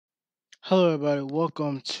Hello, everybody.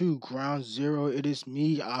 Welcome to Ground Zero. It is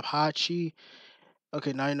me, Apache.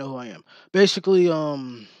 Okay, now you know who I am. Basically,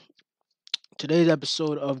 today's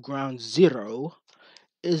episode of Ground Zero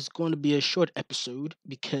is going to be a short episode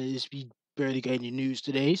because we barely got any news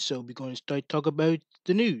today. So we're going to start talk about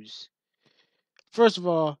the news. First of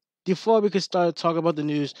all, before we can start talking about the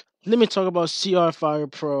news, let me talk about CR Fire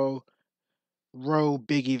Pro Row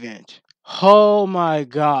big event. Oh my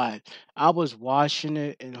god. I was watching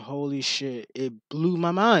it and holy shit, it blew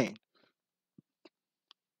my mind.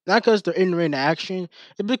 Not because they're in ring action,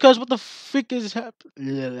 it's because what the freak is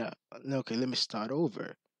happening? Okay, let me start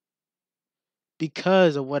over.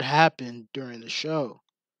 Because of what happened during the show.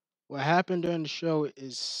 What happened during the show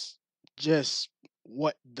is just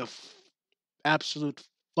what the absolute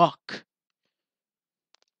fuck.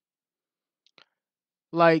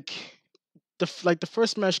 Like the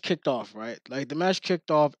first match kicked off, right? Like the match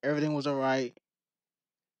kicked off, everything was alright.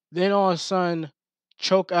 Then all of a sudden,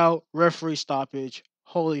 choke out, referee stoppage.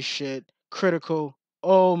 Holy shit. Critical.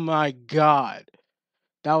 Oh my god.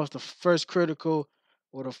 That was the first critical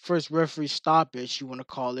or the first referee stoppage, you want to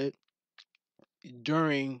call it,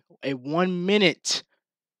 during a 1 minute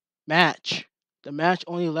match. The match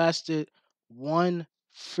only lasted 1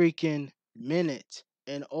 freaking minute.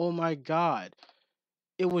 And oh my god,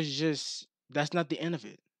 it was just that's not the end of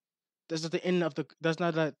it. That's not the end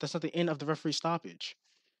of the referee stoppage.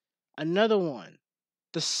 Another one.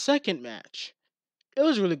 The second match. It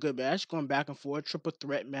was a really good match, going back and forth, triple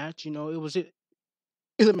threat match. It was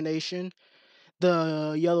elimination.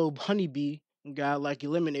 The yellow honeybee got like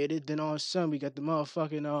eliminated. Then all of a sudden we got the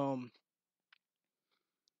motherfucking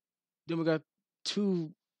Then we got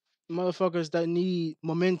two motherfuckers that need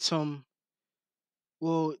momentum.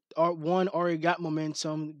 Well, one already got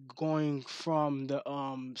momentum going from the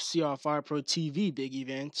CR Fire Pro TV big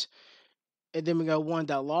event, and then we got one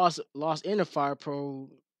that lost in the Fire Pro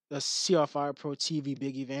the CR Fire Pro TV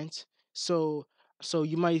big event. So so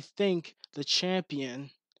you might think the champion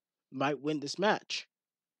might win this match.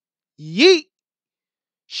 Yeet.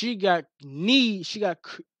 She got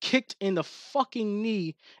kicked in the fucking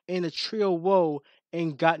knee in a trio woe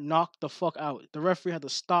and got knocked the fuck out. The referee had to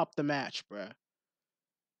stop the match, bruh.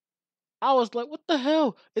 I was like, what the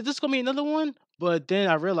hell? Is this gonna be another one? But then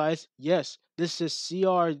I realized, yes, this is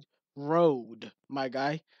CR Road, my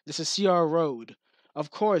guy. This is CR Road.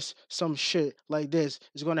 Of course, some shit like this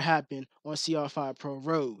is gonna happen on CR5 Pro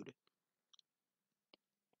Road.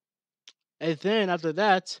 And then after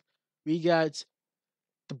that, we got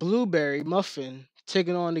the Blueberry Muffin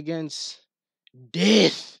taking on against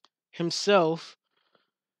Death himself,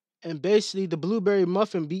 and basically the Blueberry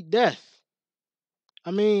Muffin beat Death. I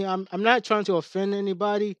mean, I'm not trying to offend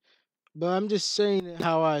anybody, but I'm just saying it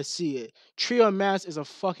how I see it. Trio Mass is a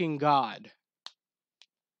fucking god.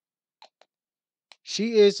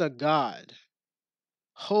 She is a god.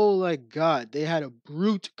 Holy god, they had a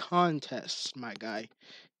brute contest, my guy.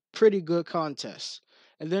 Pretty good contest.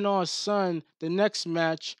 And then all of a sudden, the next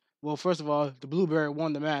match. Well, first of all, the Blueberry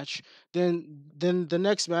won the match. Then the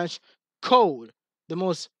next match, Code, the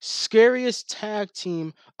most scariest tag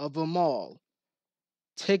team of them all,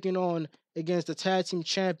 taking on against the tag team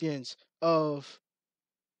champions of.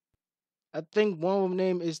 I think one of them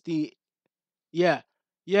name is the yeah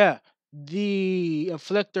yeah the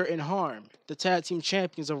Inflictor and Harm, the tag team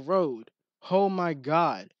champions of Road. Oh my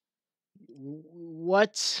god,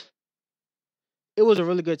 what? It was a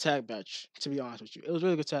really good tag match, to be honest with you. It was a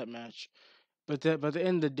really good tag match. But at the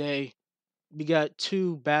end of the day, we got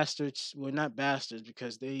two bastards. Well, not bastards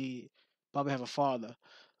because they probably have a father.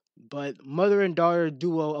 But mother and daughter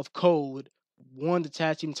duo of Code won the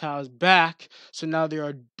tag team titles back. So now they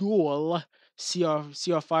are dual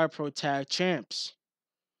CR Fire Pro tag champs.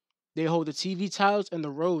 They hold the TV titles and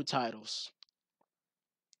the road titles.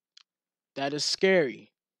 That is scary.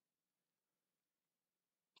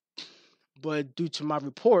 But due to my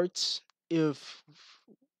reports, if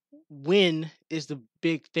win is the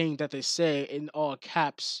big thing that they say in all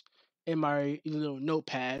caps in my little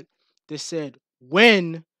notepad. They said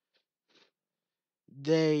when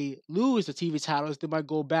they lose the TV titles, they might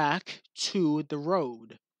go back to the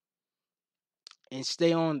road and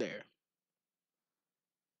stay on there.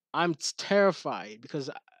 I'm terrified because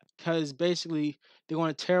basically they're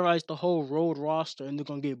going to terrorize the whole road roster and they're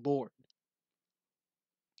going to get bored.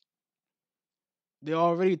 They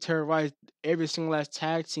already terrorized every single last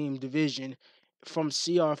tag team division from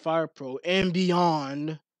CR Fire Pro and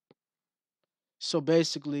beyond. So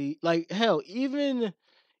basically, like hell, even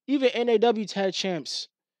NAW tag champs,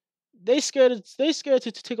 they scared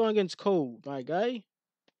to take on against Cole, my guy.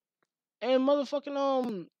 And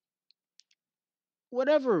motherfucking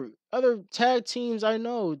whatever other tag teams I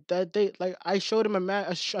know that they like. I showed them a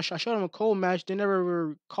match. I showed them a cold match. They never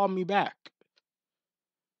ever called me back.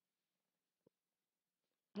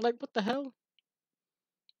 Like what the hell?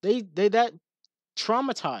 They that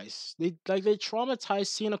traumatized. They traumatized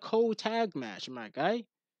seeing a cold tag match, my guy.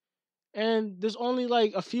 And there's only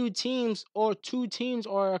like a few teams or two teams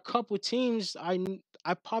or a couple teams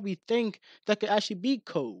I probably think that could actually beat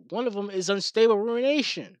Code. One of them is Unstable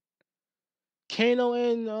Ruination. Kano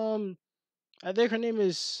and I think her name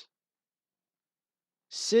is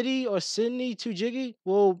City or Sydney Tujigi.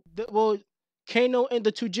 Well, Kano and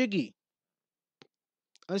the Tujigi.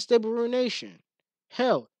 Unstable Ruination.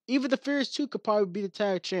 Hell, even the Fierce 2 could probably be the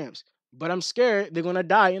tag champs. But I'm scared they're gonna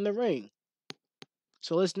die in the ring.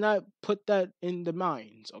 So let's not put that in the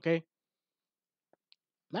minds, okay?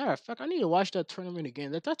 Matter of fact, I need to watch that tournament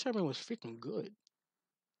again. That tournament was freaking good.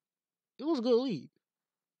 It was a good league.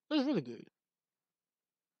 It was really good.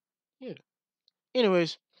 Yeah.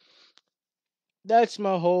 Anyways, that's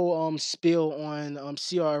my whole spiel on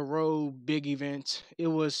CRO big event. It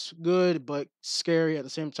was good but scary at the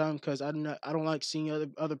same time because I don't like seeing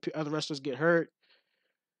other wrestlers get hurt.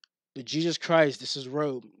 But Jesus Christ, this is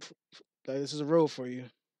road. Like this is a road for you.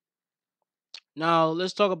 Now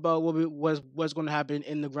let's talk about what's going to happen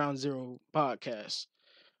in the Ground Zero podcast.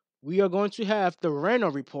 We are going to have the Reno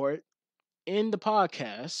report in the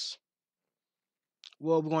podcast.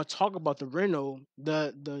 Well, we're going to talk about the Reno,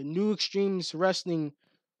 the New Extremes Wrestling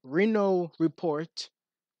Reno report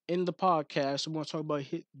in the podcast. We're going to talk about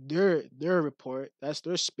their report. That's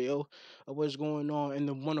their spill of what's going on in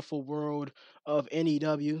the wonderful world of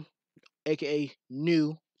NEW, aka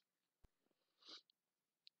New.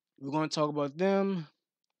 We're going to talk about them,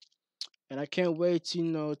 and I can't wait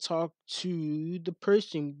to talk to the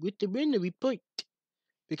person with the Reno report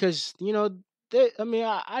because I mean,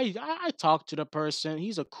 I talked to the person.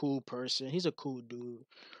 He's a cool person. He's a cool dude.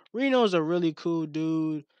 Reno's a really cool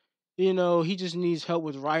dude. He just needs help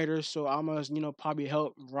with writers, so I'm gonna probably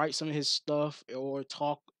help write some of his stuff or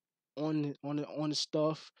talk on the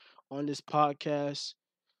stuff on this podcast.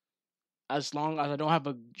 As long as I don't have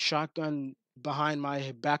a shotgun behind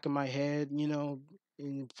my back of my head,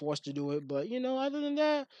 and forced to do it. But other than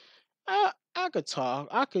that, I could talk.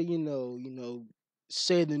 I could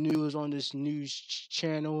say the news on this news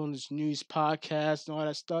channel, on this news podcast, and all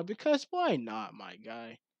that stuff. Because why not, my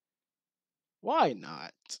guy? Why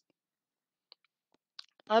not?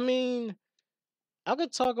 I mean, I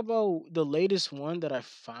could talk about the latest one that I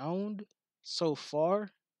found so far.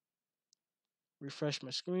 Refresh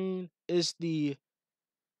my screen. Is the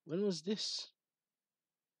when was this?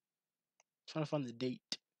 Trying to find the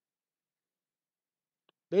date.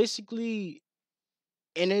 Basically,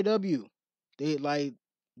 NAW. They like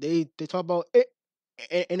they talk about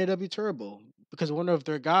NAW Turbo because one of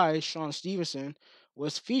their guys, Sean Stevenson,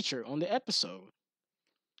 was featured on the episode.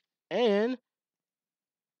 And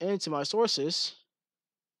to my sources,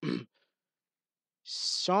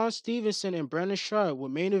 Sean Stevenson and Brandon Sharp will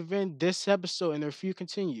main event this episode and their feud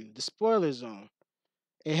continue. The spoiler zone.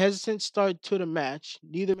 A hesitant start to the match.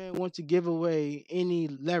 Neither man wants to give away any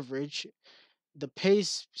leverage. The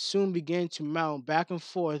pace soon began to mount back and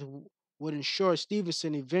forth, would ensure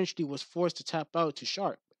Stevenson eventually was forced to tap out to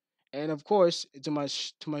Sharp. And of course, to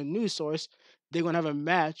my news source, they're gonna have a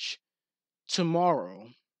match tomorrow,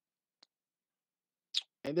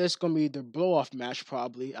 and that's gonna be the blow off match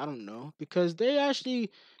probably. I don't know because they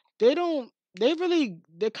don't they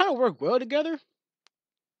kind of work well together.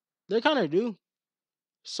 They kind of do.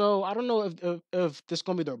 So I don't know if this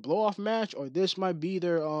gonna be their blow off match or this might be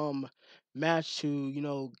their match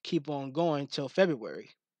to keep on going till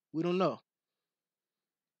February. We don't know,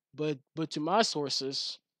 but to my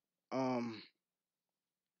sources, um,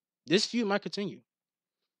 this feud might continue.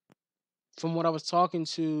 From what I was talking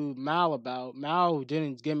to Mal about, Mal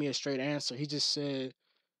didn't give me a straight answer. He just said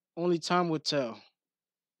only time will tell.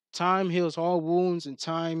 Time heals all wounds, and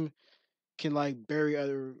time can like bury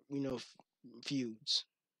other feuds.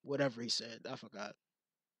 Whatever he said, I forgot.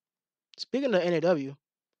 Speaking of NAW,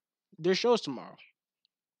 their shows tomorrow.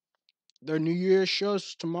 Their New Year's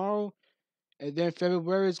shows tomorrow, and then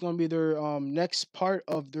February is gonna be their next part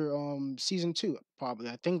of their season two. Probably,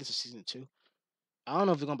 I think this is season two. I don't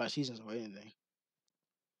know if they're going by seasons or anything,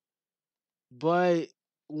 but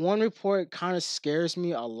one report kind of scares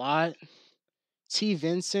me a lot. T.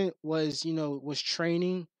 Vincent was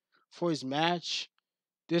training for his match.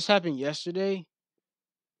 This happened yesterday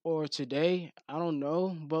or today. I don't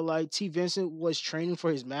know, but like T. Vincent was training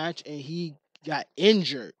for his match and he got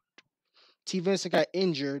injured. T. Vincent got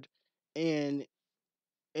injured, and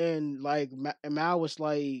like Mal was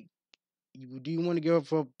like Do you want to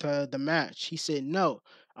give up the match?" He said, "No,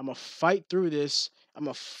 I'm gonna fight through this. I'm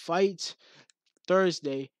gonna fight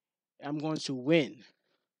Thursday. I'm going to win.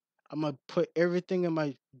 I'm gonna put everything in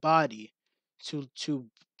my body to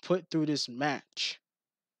put through this match."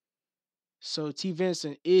 So T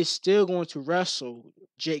Vincent is still going to wrestle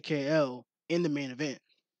JKL in the main event,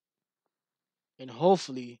 and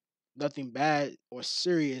hopefully nothing bad or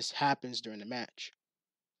serious happens during the match.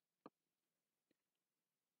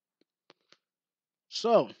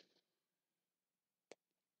 So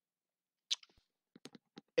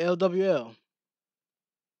LWL,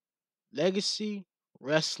 Legacy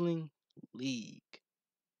Wrestling League.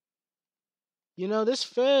 This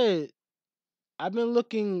Fed, I've been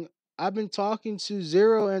looking, I've been talking to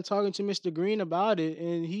Xero and talking to Mr. Green about it,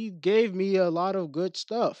 and he gave me a lot of good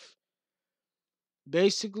stuff.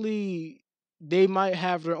 Basically, they might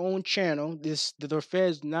have their own channel. The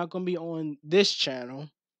Fed's not gonna be on this channel,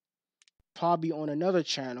 probably on another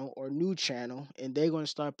channel or new channel, and they're gonna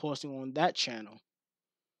start posting on that channel.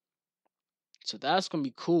 So that's gonna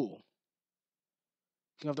be cool.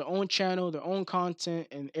 They have their own channel, their own content,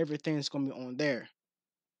 and everything's gonna be on there.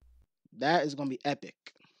 That is gonna be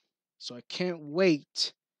epic. So I can't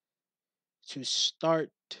wait to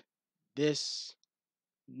start this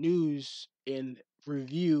news and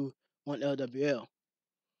review on LWL.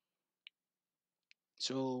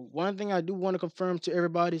 So one thing I do want to confirm to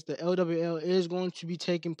everybody is that LWL is going to be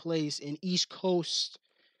taking place in East Coast.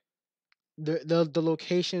 The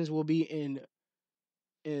locations will be in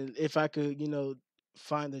if I could,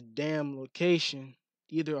 find the damn location,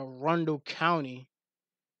 either Arundel County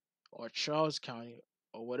or Charles County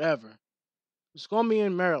or whatever. It's gonna be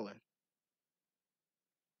in Maryland.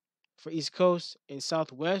 For East Coast and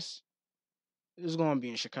Southwest, it's gonna be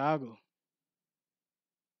in Chicago.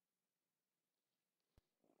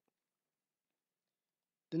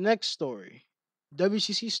 The next story,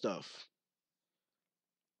 WCC stuff.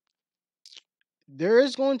 There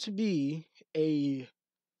is going to be a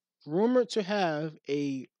rumored to have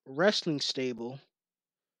a wrestling stable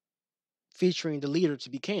featuring the leader to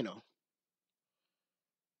be Kano.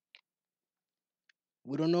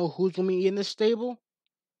 We don't know who's going to be in this stable.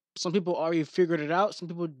 Some people already figured it out. Some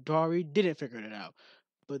people already didn't figure it out.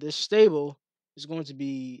 But this stable is going to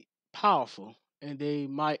be powerful, and they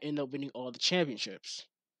might end up winning all the championships.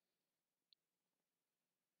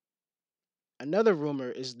 Another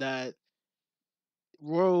rumor is that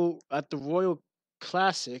at the Royal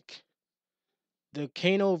Classic, the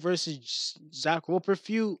Kano versus Zach Roper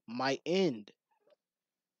feud might end.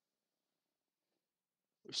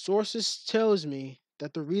 Sources tells me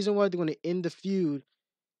that the reason why they're going to end the feud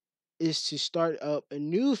is to start up a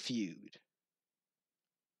new feud.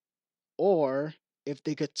 Or if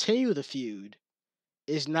they continue the feud,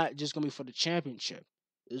 it's not just going to be for the championship.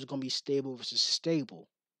 It's going to be stable versus stable.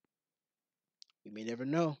 We may never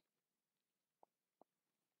know.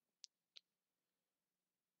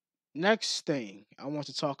 Next thing I want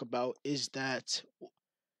to talk about is that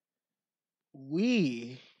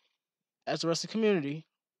we, as the rest of the community,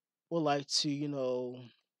 would like to,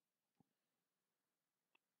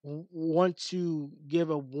 want to give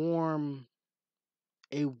a warm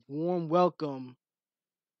welcome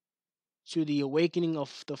to the Awakening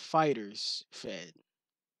of the Fighters Fed.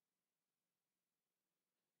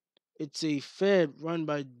 It's a Fed run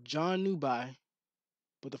by John Newby,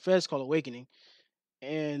 but the Fed's called Awakening,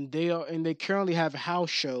 and they currently have house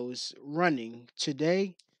shows running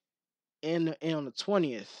today and on the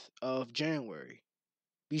 20th of January.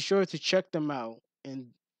 Be sure to check them out, and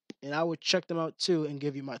I would check them out too and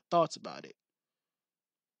give you my thoughts about it.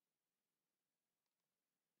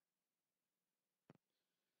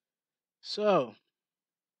 So,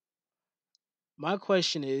 my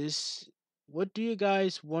question is, what do you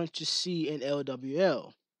guys want to see in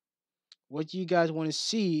LWL? What do you guys want to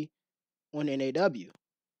see on NAW?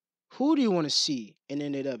 Who do you want to see in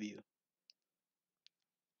NAW?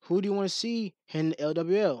 Who do you want to see in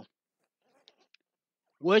LWL?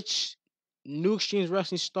 Which New Extremes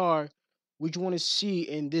Wrestling star would you want to see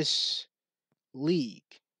in this league?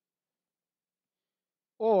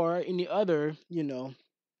 Or any other,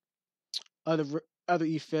 other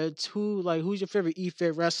EFEDs? Who's your favorite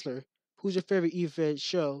EFED wrestler? Who's your favorite EFED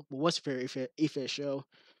show? Well, what's your favorite EFED show?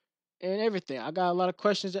 And everything. I got a lot of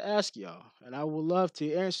questions to ask y'all, and I would love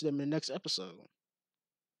to answer them in the next episode.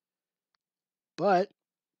 But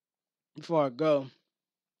before I go,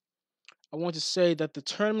 I want to say that the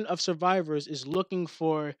Tournament of Survivors is looking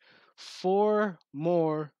for 4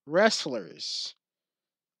 more wrestlers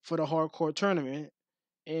for the hardcore tournament,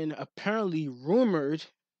 and apparently rumored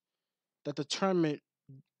that the tournament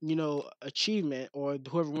achievement, or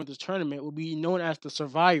whoever wins the tournament will be known as the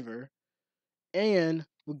survivor, and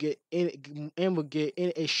will get in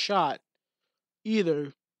a shot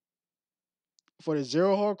either for the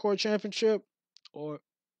Zero Hardcore Championship, or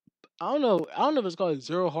I don't know if it's called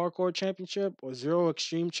Zero Hardcore Championship or Zero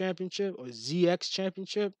Extreme Championship or ZX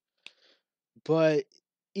Championship, but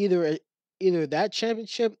either either that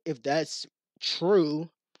championship, if that's true,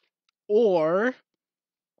 or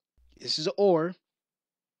this is or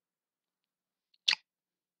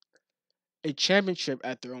a championship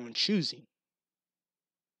at their own choosing,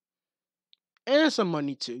 and some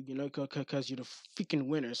money too, because you're the freaking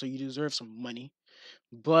winner, so you deserve some money.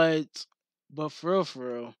 But for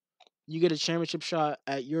real, you get a championship shot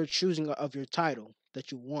at your choosing of your title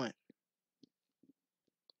that you want.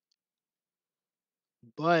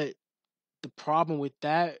 But the problem with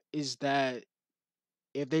that is that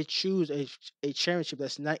if they choose a championship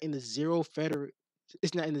that's not in the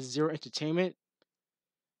it's not in the Zero Entertainment,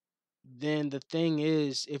 then the thing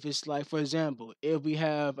is, if it's like, for example, if we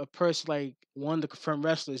have a person like one of the confirmed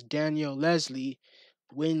wrestlers, Daniel Leslie,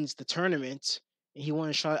 wins the tournament and he won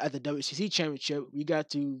a shot at the WCC championship, we got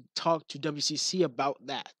to talk to WCC about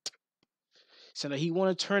that. So that he won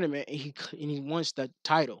a tournament and he wants that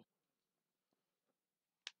title.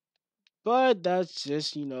 But that's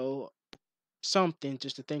just something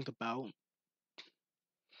just to think about.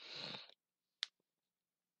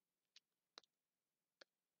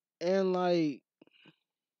 And like,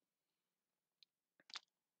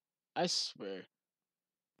 I swear,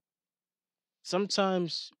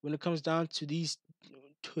 sometimes when it comes down to this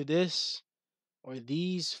or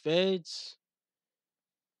these feds,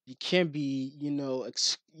 you can't be,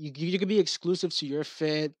 you can be exclusive to your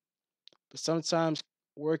fed, but sometimes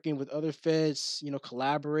working with other feds,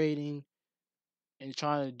 collaborating and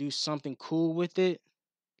trying to do something cool with it,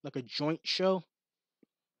 like a joint show,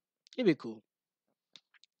 it'd be cool.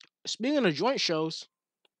 Speaking of joint shows,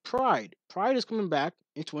 Pride. Pride is coming back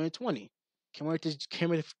in 2020. Can't wait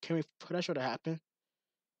for that show to happen.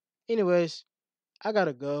 Anyways, I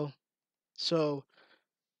gotta go. So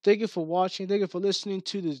thank you for watching. Thank you for listening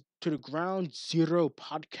to the Ground Zero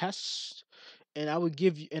podcast. And I will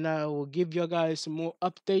give you guys some more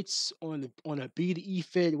updates on the BDE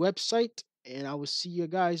Fed website. And I will see you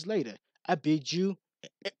guys later. I bid you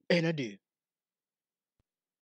an adieu.